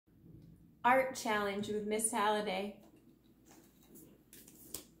art challenge with Miss Halliday.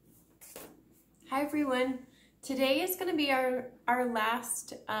 Hi everyone. Today is going to be our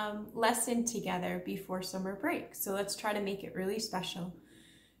last lesson together before summer break. So let's try to make it really special.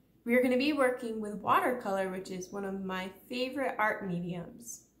 We're going to be working with watercolor, which is one of my favorite art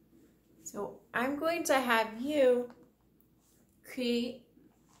mediums. So I'm going to have you create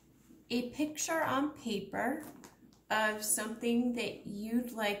a picture on paper of something that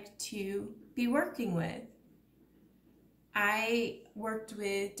you'd like to be working with. I worked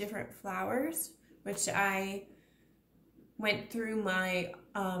with different flowers, which I went through my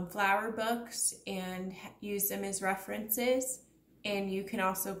flower books and used them as references. And you can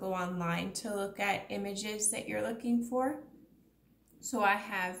also go online to look at images that you're looking for. So I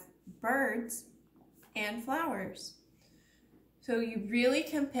have birds and flowers. So you really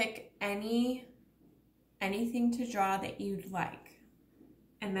can pick anything to draw that you'd like.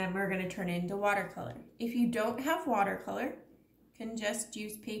 And then we're going to turn it into watercolor. If you don't have watercolor, you can just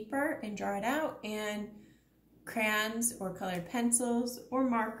use paper and draw it out, and crayons or colored pencils or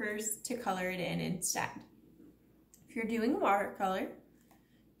markers to color it in instead. If you're doing watercolor,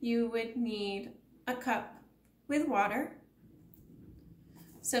 you would need a cup with water,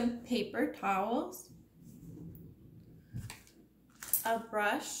 some paper towels, a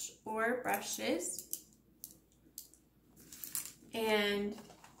brush or brushes, and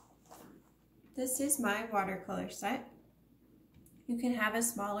this is my watercolor set. You can have a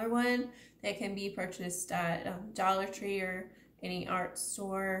smaller one that can be purchased at Dollar Tree or any art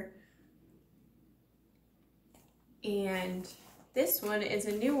store. And this one is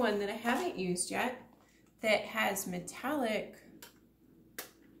a new one that I haven't used yet that has metallic.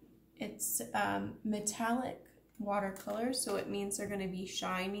 It's metallic watercolor, so it means they're going to be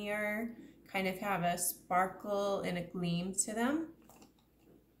shinier, kind of have a sparkle and a gleam to them.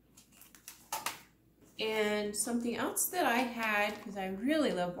 And something else that I had, because I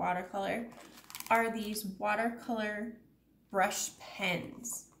really love watercolor, are these watercolor brush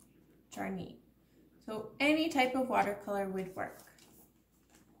pens, which are neat. So any type of watercolor would work.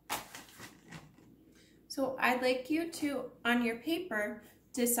 So I'd like you to, on your paper,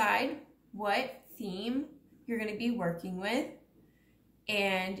 decide what theme you're going to be working with.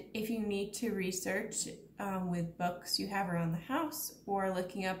 And if you need to research with books you have around the house or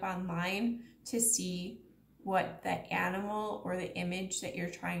looking up online to see what the animal or the image that you're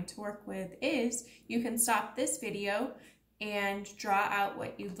trying to work with is, you can stop this video and draw out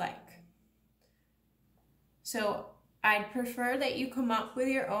what you'd like. So I'd prefer that you come up with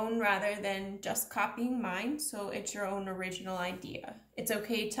your own rather than just copying mine, so it's your own original idea. It's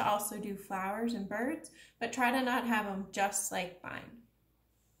okay to also do flowers and birds, but try to not have them just like mine.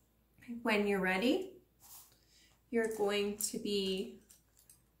 When you're ready, you're going to be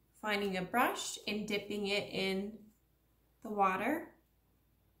finding a brush and dipping it in the water.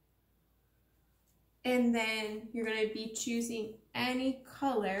 And then you're going to be choosing any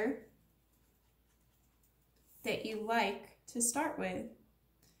color that you like to start with.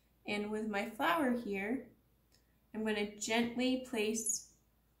 And with my flower here, I'm going to gently place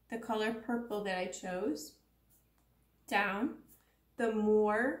the color purple that I chose down. The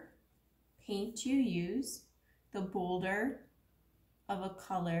more paint you use, the bolder of a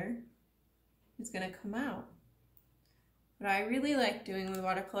color is going to come out. What I really like doing with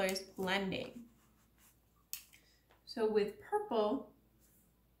watercolor is blending. So with purple,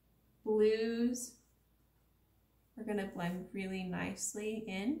 blues are going to blend really nicely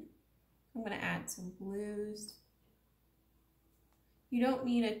in. I'm going to add some blues. You don't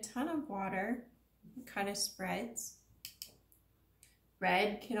need a ton of water. It kind of spreads.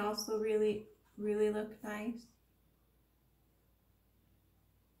 Red can also really look nice.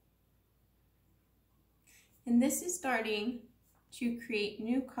 And this is starting to create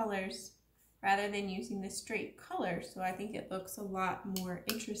new colors rather than using the straight color, so I think it looks a lot more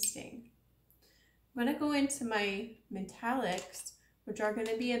interesting. I'm going to go into my metallics, which are going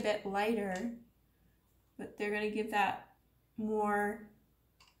to be a bit lighter, but they're going to give that more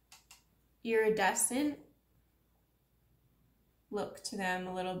iridescent look to them,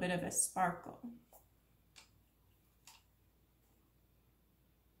 a little bit of a sparkle.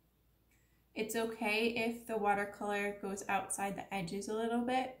 It's okay if the watercolor goes outside the edges a little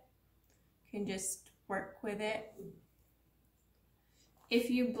bit. You can just work with it. If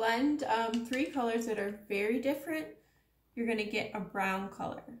you blend three colors that are very different, you're going to get a brown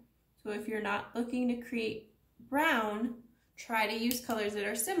color. So if you're not looking to create brown, try to use colors that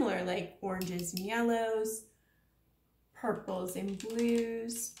are similar, like oranges and yellows, purples and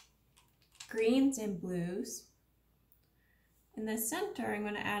blues, greens and blues. In the center, I'm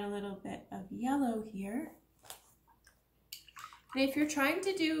going to add a little bit of yellow here. And if you're trying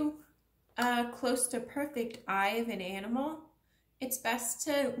to do a close to perfect eye of an animal, it's best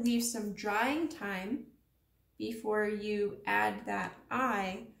to leave some drying time before you add that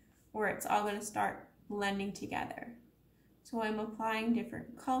eye, or it's all going to start blending together. So I'm applying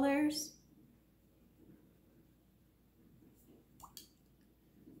different colors.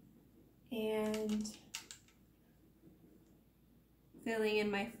 And filling in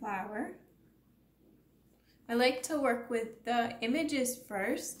my flower. I like to work with the images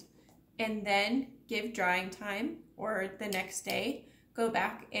first and then give drying time, or the next day go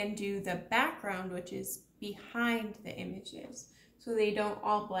back and do the background, which is behind the images, so they don't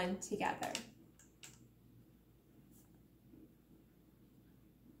all blend together.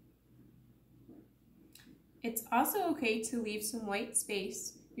 It's also okay to leave some white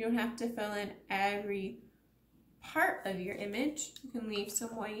space. You don't have to fill in every part of your image. You can leave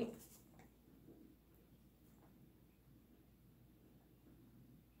some white.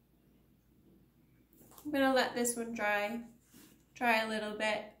 I'm going to let this one dry a little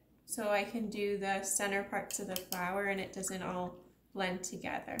bit so I can do the center parts of the flower and it doesn't all blend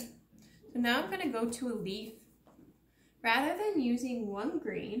together. So now I'm going to go to a leaf. Rather than using one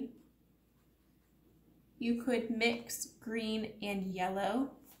green, you could mix green and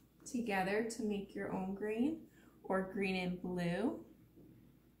yellow together to make your own green, or green and blue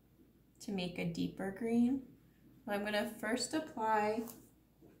to make a deeper green. So I'm going to first apply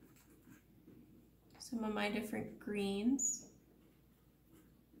some of my different greens.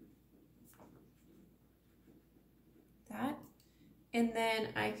 That. And then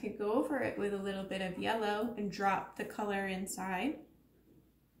I could go over it with a little bit of yellow and drop the color inside.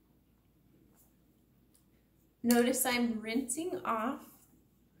 Notice I'm rinsing off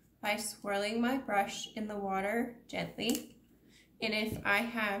by swirling my brush in the water gently. And if I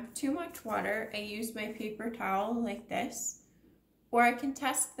have too much water, I use my paper towel like this. Or I can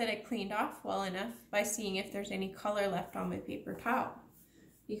test that it cleaned off well enough by seeing if there's any color left on my paper towel.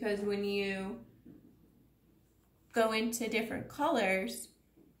 Because when you go into different colors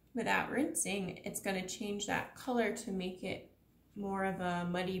without rinsing, it's going to change that color to make it more of a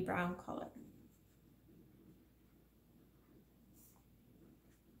muddy brown color.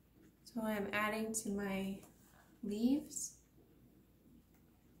 So I'm adding to my leaves.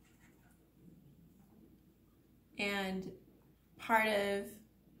 And part of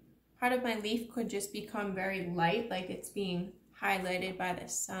my leaf could just become very light, like it's being highlighted by the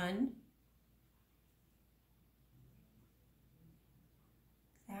sun.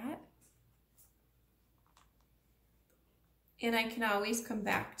 That. And I can always come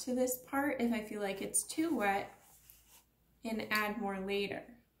back to this part if I feel like it's too wet and add more later.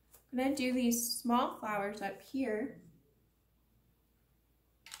 I'm going to do these small flowers up here.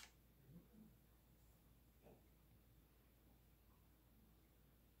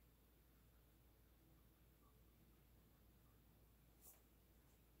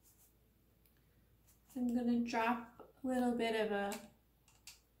 I'm going to drop a little bit of a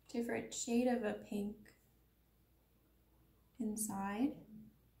different shade of a pink inside.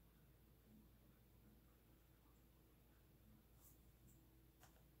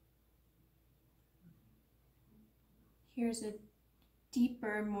 Here's a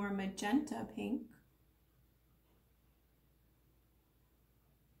deeper, more magenta pink.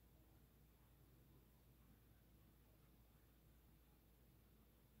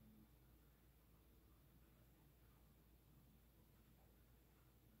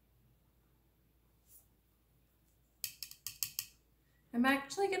 I'm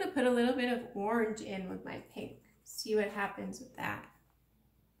actually going to put a little bit of orange in with my pink. See what happens with that.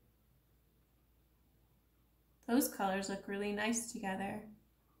 Those colors look really nice together.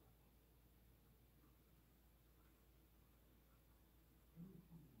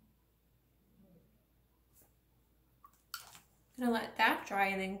 I'm going to let that dry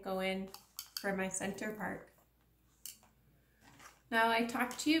and then go in for my center part. Now I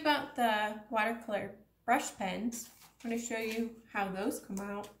talked to you about the watercolor brush pens. I'm going to show you how those come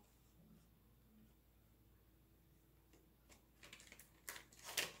out.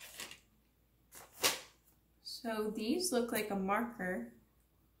 So these look like a marker,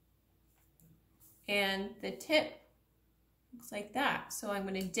 and the tip looks like that. So I'm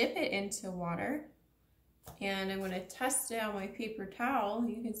going to dip it into water, and I'm going to test it on my paper towel.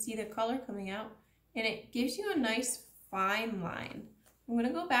 You can see the color coming out, and it gives you a nice fine line. I'm going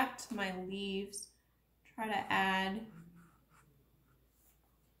to go back to my leaves, try to add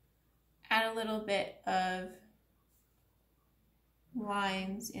a little bit of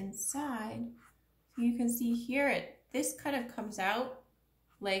lines inside. You can see here it this kind of comes out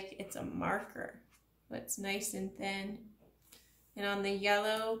like it's a marker. It's nice and thin. And on the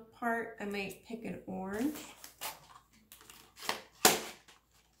yellow part, I might pick an orange.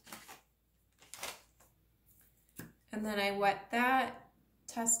 And then I wet that,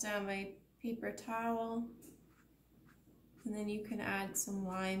 test on my paper towel. And then you can add some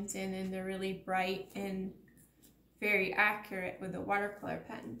lines in, and they're really bright and very accurate with the watercolor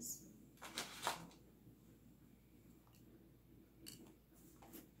pens.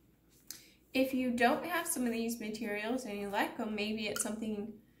 If you don't have some of these materials and you like them, maybe it's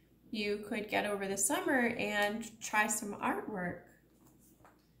something you could get over the summer and try some artwork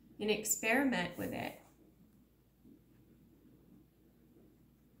and experiment with it.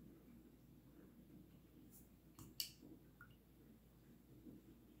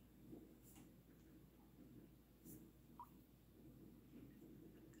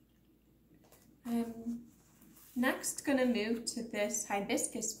 I'm next going to move to this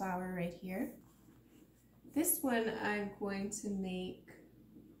hibiscus flower right here. This one I'm going to make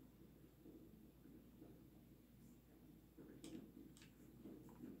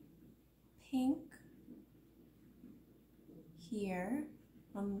pink here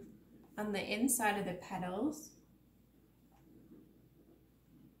on the inside of the petals.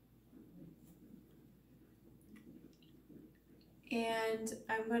 And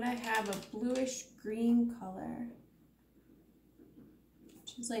I'm going to have a bluish green color,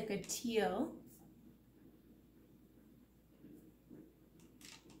 which is like a teal.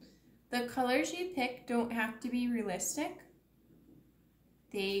 The colors you pick don't have to be realistic.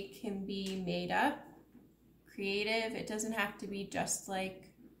 They can be made up, creative. It doesn't have to be just like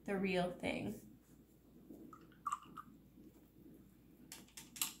the real thing.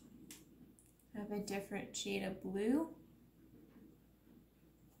 I have a different shade of blue.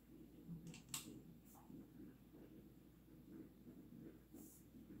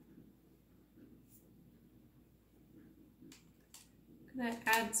 I'm going to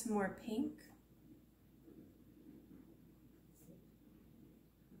add some more pink.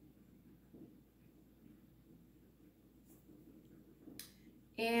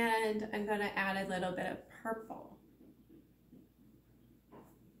 And I'm going to add a little bit of purple.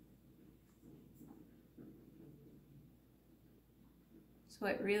 So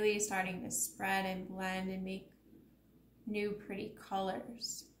it really is starting to spread and blend and make new pretty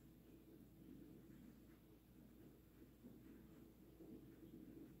colors.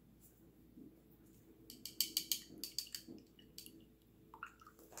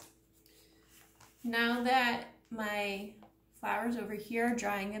 Now that my flowers over here are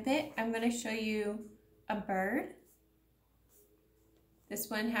drying a bit, I'm going to show you a bird. This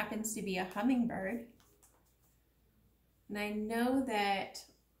one happens to be a hummingbird. And I know that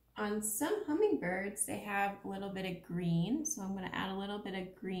on some hummingbirds, they have a little bit of green. So I'm going to add a little bit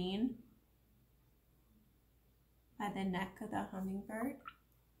of green by the neck of the hummingbird.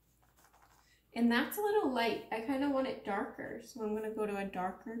 And that's a little light. I kind of want it darker. So I'm going to go to a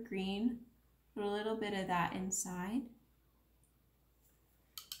darker green. Put a little bit of that inside.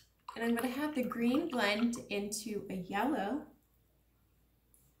 And I'm going to have the green blend into a yellow.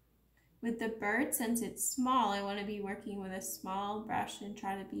 With the bird, since it's small, I want to be working with a small brush and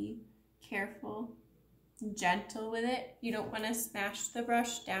try to be careful and gentle with it. You don't want to smash the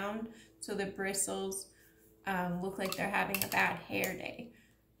brush down so the bristles look like they're having a bad hair day.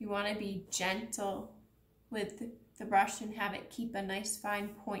 You want to be gentle with the brush and have it keep a nice fine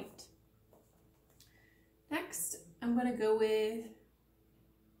point. Next, I'm going to go with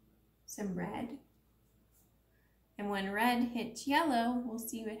some red. And when red hits yellow, we'll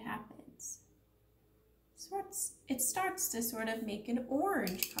see what happens. So it starts to sort of make an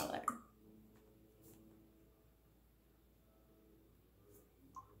orange color.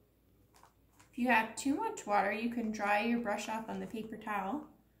 If you have too much water, you can dry your brush off on the paper towel,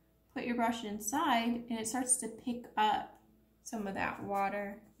 put your brush inside, and it starts to pick up some of that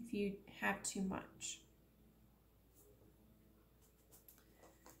water if you have too much.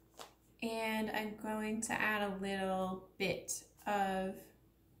 And I'm going to add a little bit of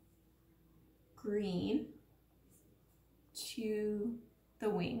green to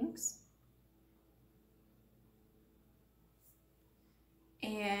the wings.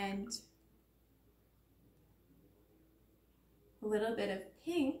 And a little bit of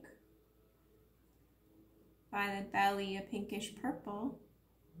pink by the belly, a pinkish purple.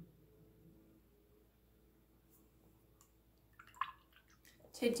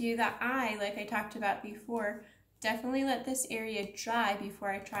 To do the eye, like I talked about before, definitely let this area dry before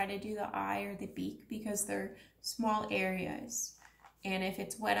I try to do the eye or the beak because they're small areas. And if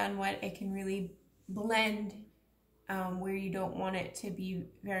it's wet on wet, it can really blend where you don't want it to be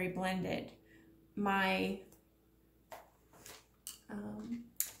very blended. My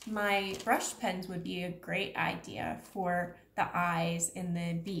brush pens would be a great idea for the eyes and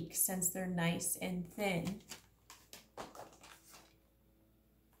the beak since they're nice and thin.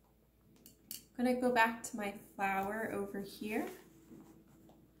 I'm going to go back to my flower over here,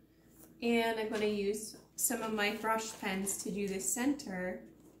 and I'm going to use some of my brush pens to do the center,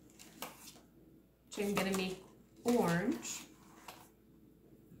 which I'm going to make orange.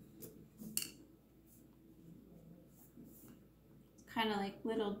 Kind of like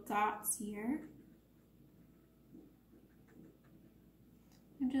little dots here.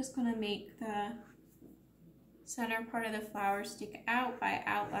 I'm just going to make the center part of the flower stick out by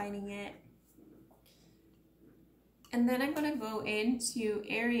outlining it. And then I'm going to go into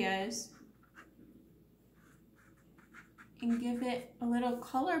areas and give it a little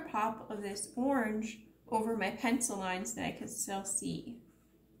color pop of this orange over my pencil lines that I can still see.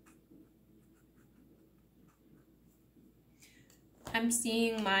 I'm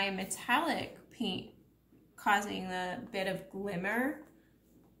seeing my metallic paint causing a bit of glimmer,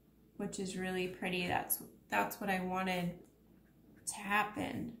 which is really pretty. That's what I wanted to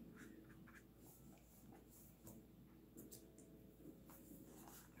happen.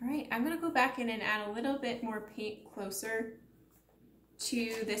 All right, I'm gonna go back in and add a little bit more paint closer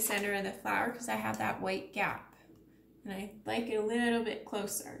to the center of the flower because I have that white gap and I like it a little bit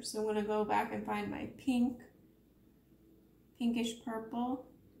closer. So I'm gonna go back and find my pinkish purple,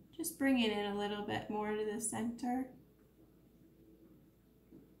 just bringing it a little bit more to the center.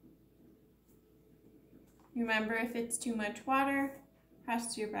 Remember, if it's too much water,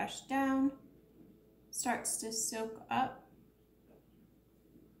 press your brush down, starts to soak up.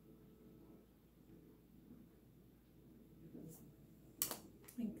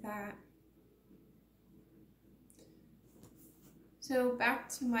 Like that. So back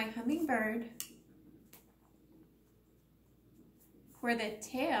to my hummingbird. For the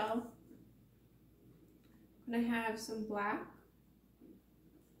tail, I'm going to have some black.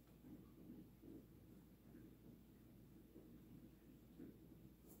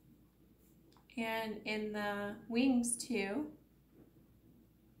 And in the wings too.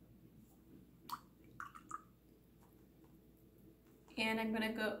 And I'm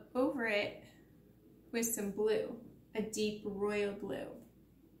going to go over it with some blue, a deep royal blue.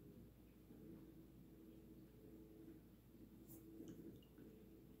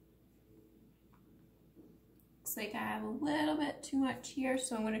 Looks like I have a little bit too much here,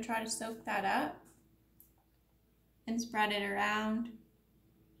 so I'm going to try to soak that up and spread it around.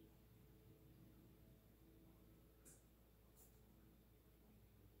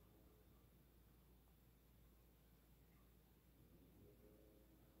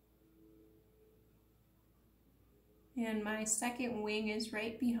 And my second wing is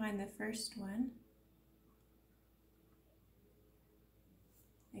right behind the first one.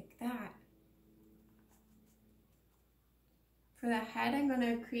 Like that. For the head, I'm going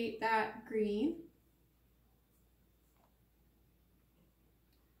to create that green.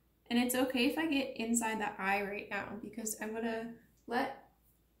 And it's okay if I get inside the eye right now because I'm going to let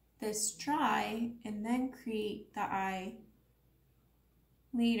this dry and then create the eye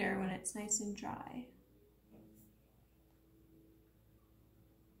later when it's nice and dry.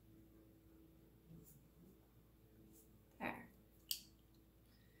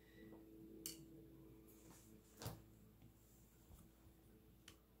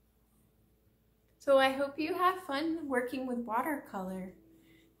 So I hope you have fun working with watercolor,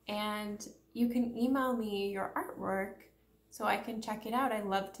 and you can email me your artwork so I can check it out. I'd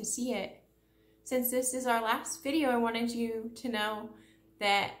love to see it. Since this is our last video, I wanted you to know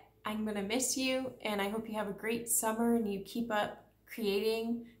that I'm gonna miss you, and I hope you have a great summer and you keep up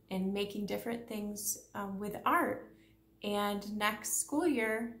creating and making different things with art. And next school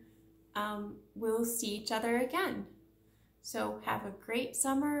year, we'll see each other again. So have a great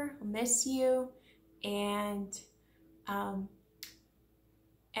summer. I'll miss you. And I'll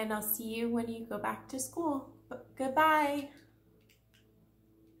see you when you go back to school. Goodbye.